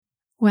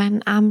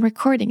When I'm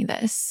recording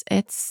this,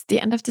 it's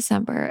the end of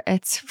December.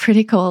 It's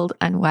pretty cold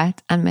and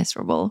wet and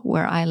miserable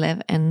where I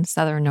live in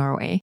southern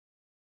Norway.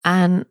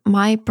 And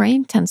my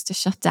brain tends to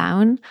shut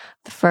down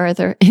the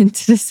further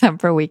into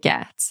December we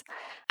get.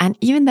 And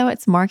even though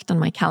it's marked on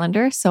my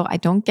calendar, so I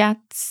don't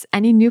get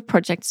any new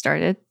project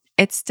started,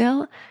 it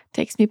still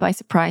takes me by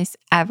surprise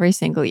every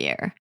single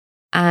year.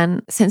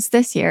 And since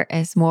this year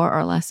is more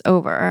or less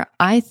over,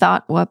 I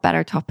thought what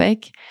better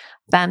topic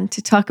than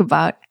to talk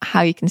about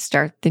how you can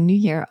start the new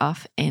year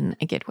off in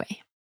a good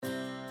way.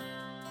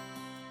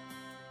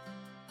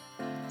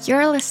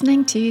 You're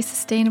listening to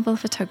Sustainable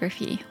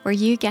Photography, where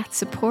you get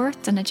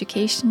support and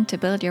education to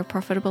build your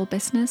profitable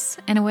business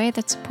in a way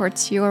that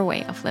supports your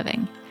way of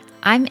living.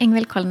 I'm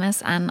Ingvild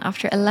Kolnes, and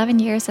after 11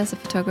 years as a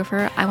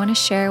photographer, I want to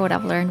share what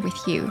I've learned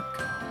with you.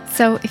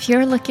 So if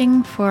you're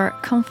looking for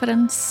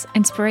confidence,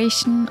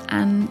 inspiration,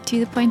 and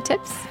to-the-point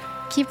tips,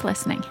 keep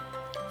listening.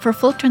 For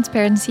full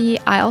transparency,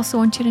 I also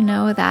want you to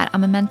know that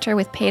I'm a mentor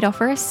with paid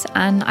offers,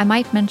 and I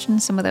might mention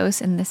some of those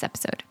in this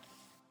episode.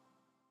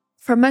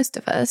 For most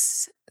of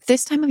us,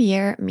 this time of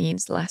year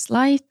means less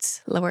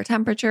light, lower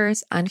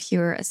temperatures, and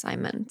fewer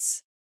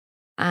assignments.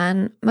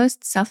 And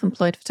most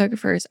self-employed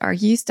photographers are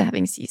used to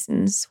having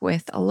seasons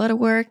with a lot of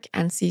work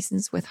and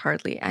seasons with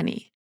hardly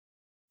any.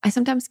 I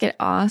sometimes get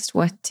asked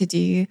what to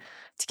do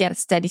to get a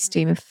steady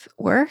stream of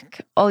work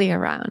all year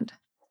round.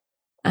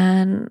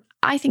 And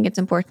I think it's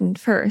important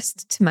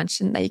first to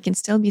mention that you can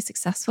still be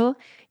successful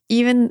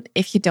even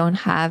if you don't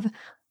have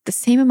the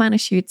same amount of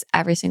shoots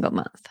every single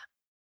month.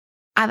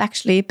 I've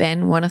actually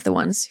been one of the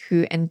ones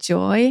who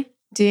enjoy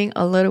doing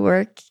a lot of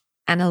work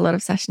and a lot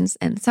of sessions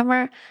in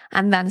summer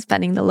and then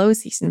spending the low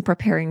season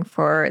preparing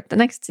for the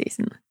next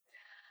season.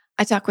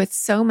 I talk with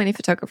so many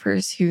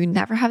photographers who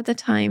never have the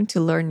time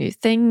to learn new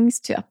things,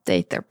 to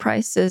update their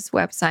prices,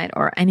 website,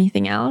 or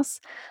anything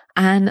else.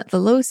 And the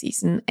low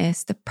season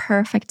is the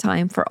perfect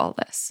time for all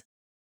this.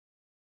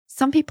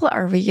 Some people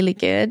are really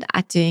good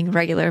at doing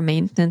regular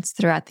maintenance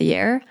throughout the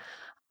year.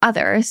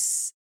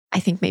 Others, I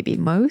think maybe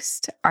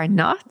most, are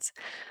not,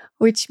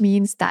 which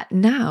means that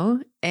now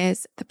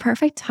is the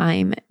perfect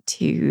time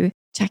to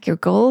check your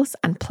goals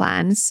and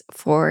plans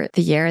for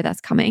the year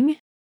that's coming.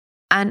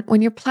 And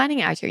when you're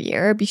planning out your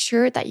year, be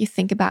sure that you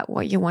think about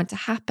what you want to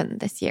happen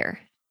this year.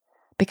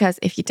 Because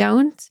if you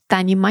don't,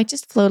 then you might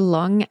just float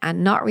along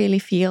and not really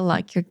feel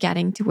like you're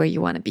getting to where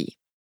you want to be.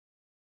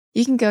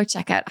 You can go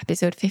check out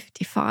episode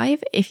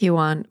 55 if you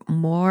want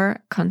more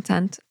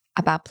content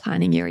about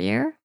planning your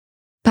year.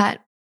 But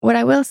what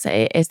I will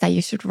say is that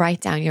you should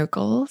write down your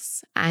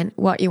goals and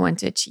what you want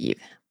to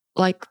achieve.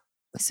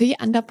 So you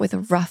end up with a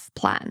rough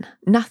plan,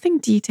 nothing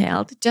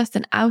detailed, just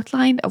an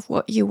outline of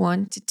what you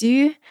want to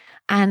do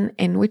and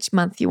in which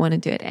month you want to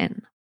do it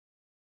in.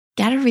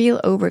 Get a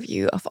real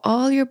overview of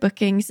all your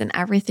bookings and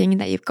everything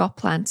that you've got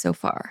planned so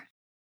far.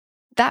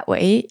 That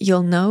way,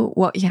 you'll know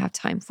what you have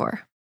time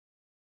for.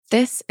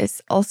 This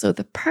is also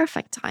the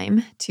perfect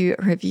time to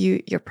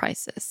review your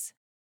prices.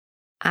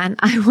 And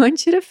I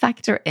want you to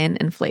factor in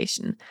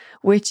inflation,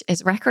 which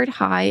is record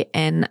high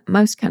in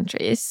most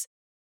countries.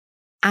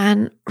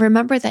 And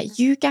remember that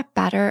you get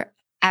better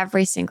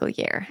every single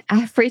year.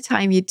 Every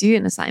time you do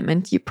an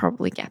assignment, you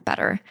probably get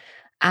better.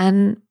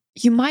 And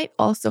you might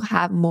also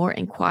have more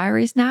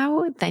inquiries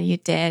now than you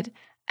did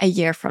a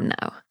year from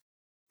now.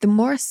 The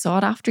more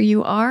sought after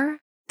you are,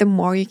 the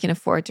more you can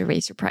afford to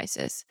raise your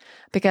prices,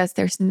 because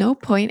there's no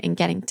point in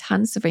getting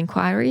tons of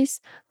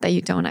inquiries that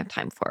you don't have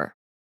time for.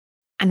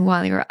 And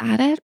while you're at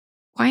it,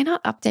 why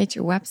not update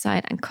your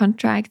website and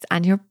contracts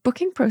and your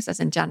booking process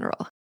in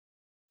general?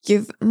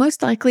 You've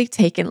most likely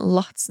taken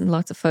lots and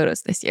lots of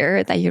photos this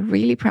year that you're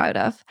really proud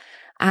of.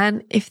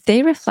 And if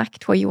they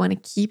reflect what you want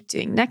to keep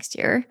doing next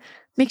year,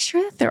 make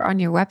sure that they're on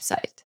your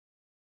website.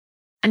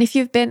 And if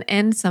you've been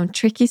in some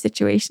tricky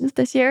situations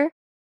this year,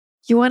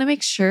 you want to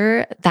make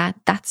sure that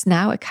that's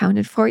now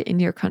accounted for in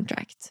your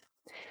contract.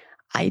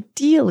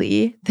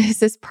 Ideally,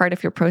 this is part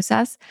of your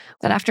process,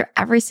 that after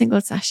every single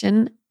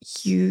session,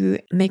 you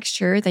make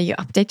sure that you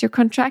update your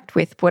contract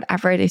with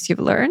whatever it is you've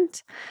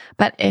learned.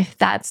 But if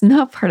that's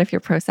not part of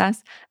your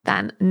process,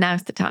 then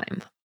now's the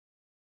time.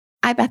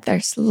 I bet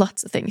there's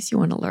lots of things you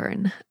want to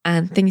learn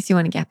and things you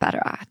want to get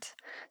better at.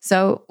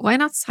 So why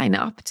not sign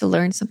up to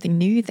learn something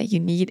new that you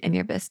need in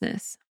your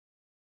business?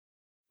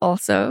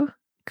 Also,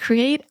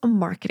 create a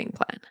marketing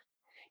plan.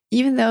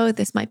 Even though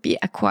this might be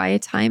a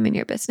quiet time in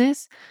your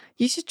business,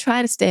 you should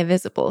try to stay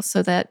visible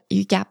so that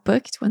you get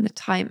booked when the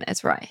time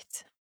is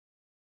right.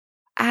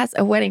 As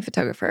a wedding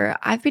photographer,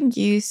 I've been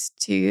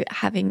used to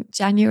having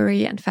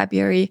January and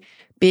February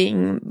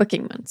being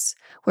booking months,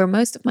 where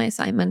most of my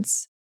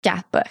assignments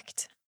get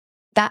booked.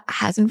 That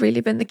hasn't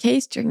really been the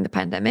case during the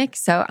pandemic,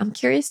 so I'm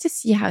curious to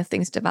see how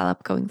things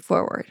develop going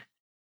forward.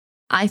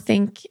 I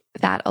think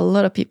that a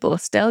lot of people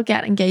still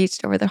get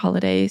engaged over the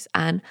holidays,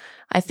 and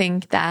I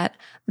think that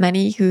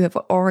many who have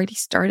already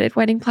started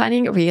wedding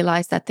planning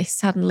realize that they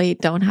suddenly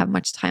don't have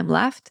much time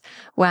left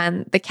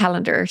when the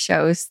calendar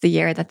shows the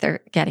year that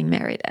they're getting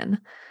married in.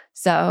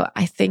 So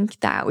I think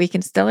that we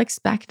can still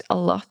expect a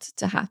lot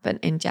to happen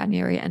in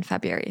January and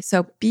February.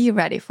 So be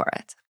ready for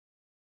it.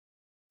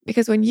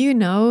 Because when you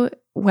know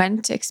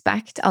when to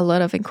expect a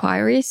lot of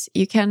inquiries,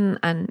 you can,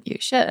 and you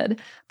should,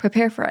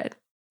 prepare for it.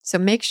 So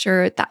make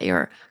sure that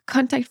your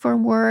contact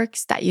form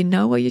works, that you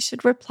know what you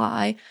should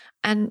reply,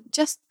 and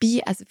just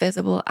be as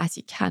visible as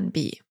you can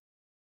be.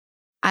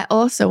 I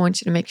also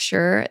want you to make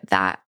sure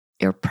that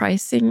your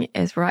pricing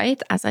is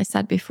right, as I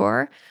said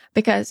before,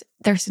 because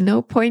there's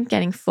no point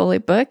getting fully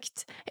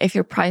booked if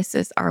your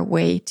prices are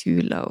way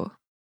too low.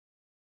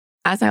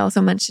 As I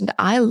also mentioned,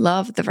 I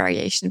love the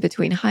variation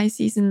between high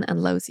season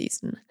and low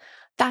season.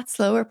 That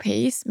slower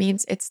pace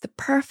means it's the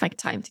perfect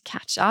time to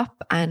catch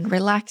up and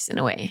relax in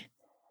a way.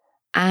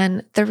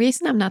 And the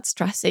reason I'm not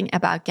stressing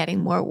about getting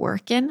more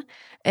work in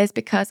is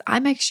because I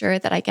make sure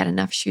that I get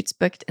enough shoots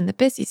booked in the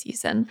busy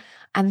season,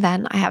 and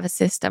then I have a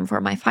system for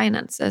my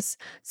finances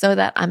so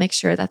that I make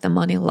sure that the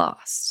money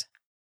lasts.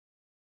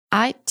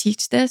 I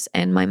teach this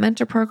in my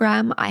mentor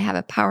program. I have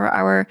a power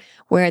hour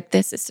where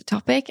this is the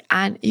topic,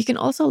 and you can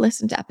also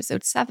listen to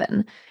episode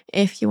 7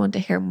 if you want to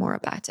hear more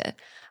about it.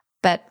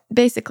 But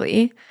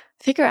basically,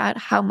 figure out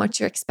how much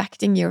you're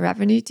expecting your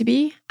revenue to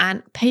be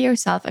and pay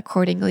yourself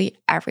accordingly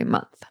every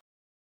month.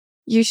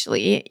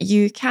 Usually,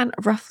 you can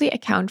roughly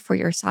account for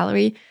your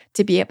salary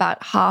to be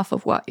about half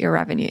of what your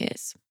revenue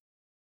is.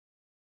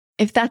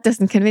 If that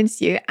doesn't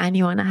convince you and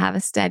you want to have a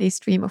steady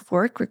stream of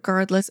work,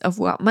 regardless of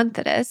what month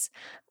it is,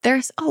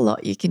 there's a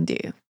lot you can do.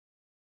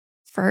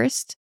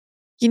 First,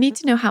 you need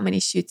to know how many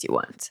shoots you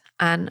want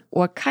and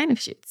what kind of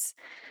shoots.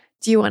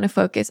 Do you want to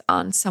focus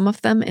on some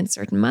of them in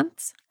certain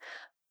months?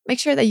 Make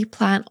sure that you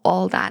plan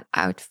all that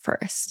out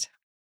first.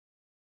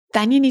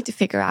 Then you need to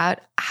figure out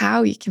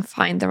how you can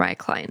find the right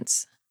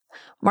clients.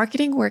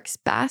 Marketing works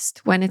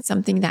best when it's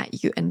something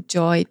that you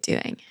enjoy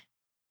doing.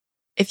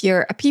 If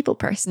you're a people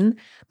person,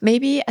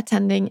 maybe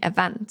attending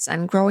events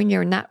and growing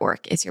your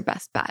network is your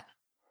best bet.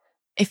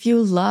 If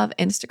you love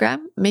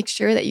Instagram, make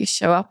sure that you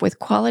show up with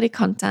quality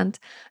content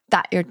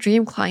that your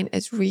dream client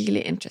is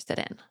really interested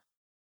in.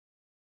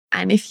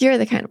 And if you're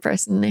the kind of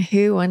person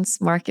who wants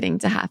marketing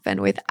to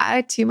happen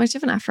without too much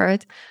of an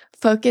effort,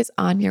 focus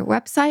on your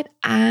website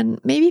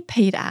and maybe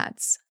paid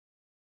ads.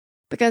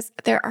 Because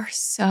there are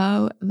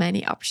so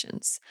many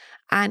options.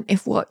 And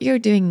if what you're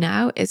doing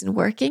now isn't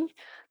working,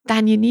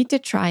 then you need to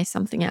try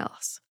something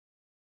else.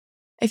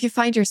 If you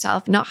find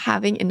yourself not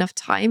having enough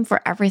time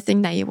for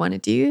everything that you want to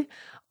do,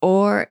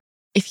 or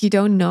if you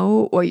don't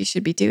know what you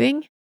should be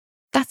doing,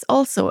 that's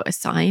also a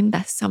sign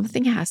that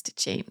something has to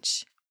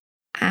change.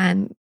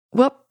 And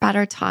what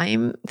better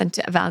time than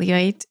to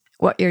evaluate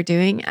what you're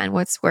doing and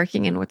what's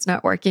working and what's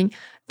not working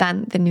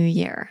than the new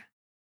year?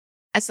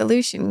 A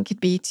solution could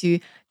be to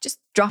just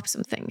drop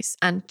some things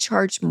and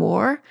charge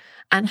more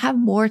and have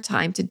more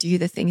time to do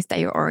the things that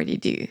you already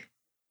do.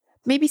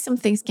 Maybe some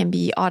things can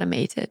be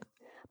automated.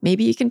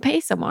 Maybe you can pay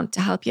someone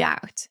to help you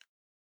out.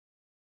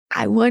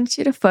 I want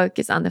you to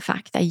focus on the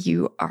fact that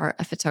you are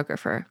a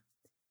photographer.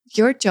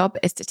 Your job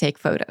is to take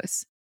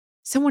photos.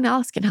 Someone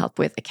else can help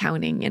with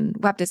accounting and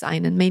web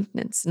design and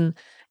maintenance and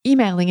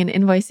emailing and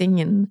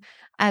invoicing and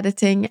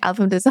editing,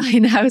 album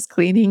design, house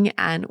cleaning,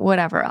 and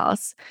whatever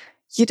else.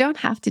 You don't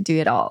have to do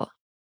it all.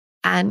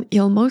 And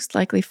you'll most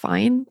likely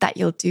find that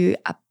you'll do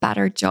a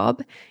better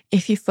job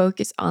if you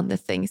focus on the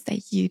things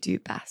that you do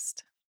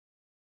best.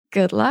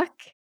 Good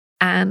luck,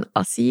 and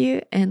I'll see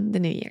you in the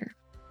new year.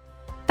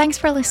 Thanks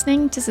for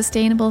listening to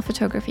Sustainable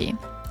Photography.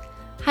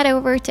 Head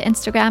over to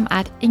Instagram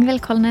at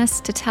Ingvild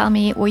Kolnes to tell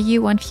me what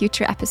you want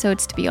future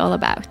episodes to be all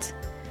about.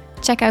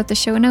 Check out the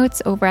show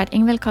notes over at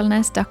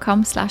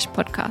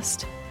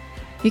ingvildkolnes.com/podcast.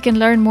 You can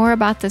learn more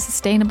about the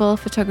Sustainable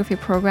Photography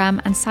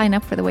program and sign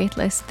up for the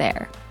waitlist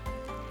there.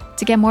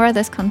 To get more of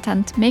this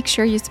content, make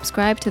sure you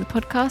subscribe to the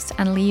podcast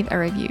and leave a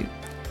review.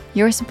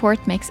 Your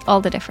support makes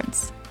all the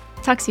difference.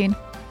 Talk soon.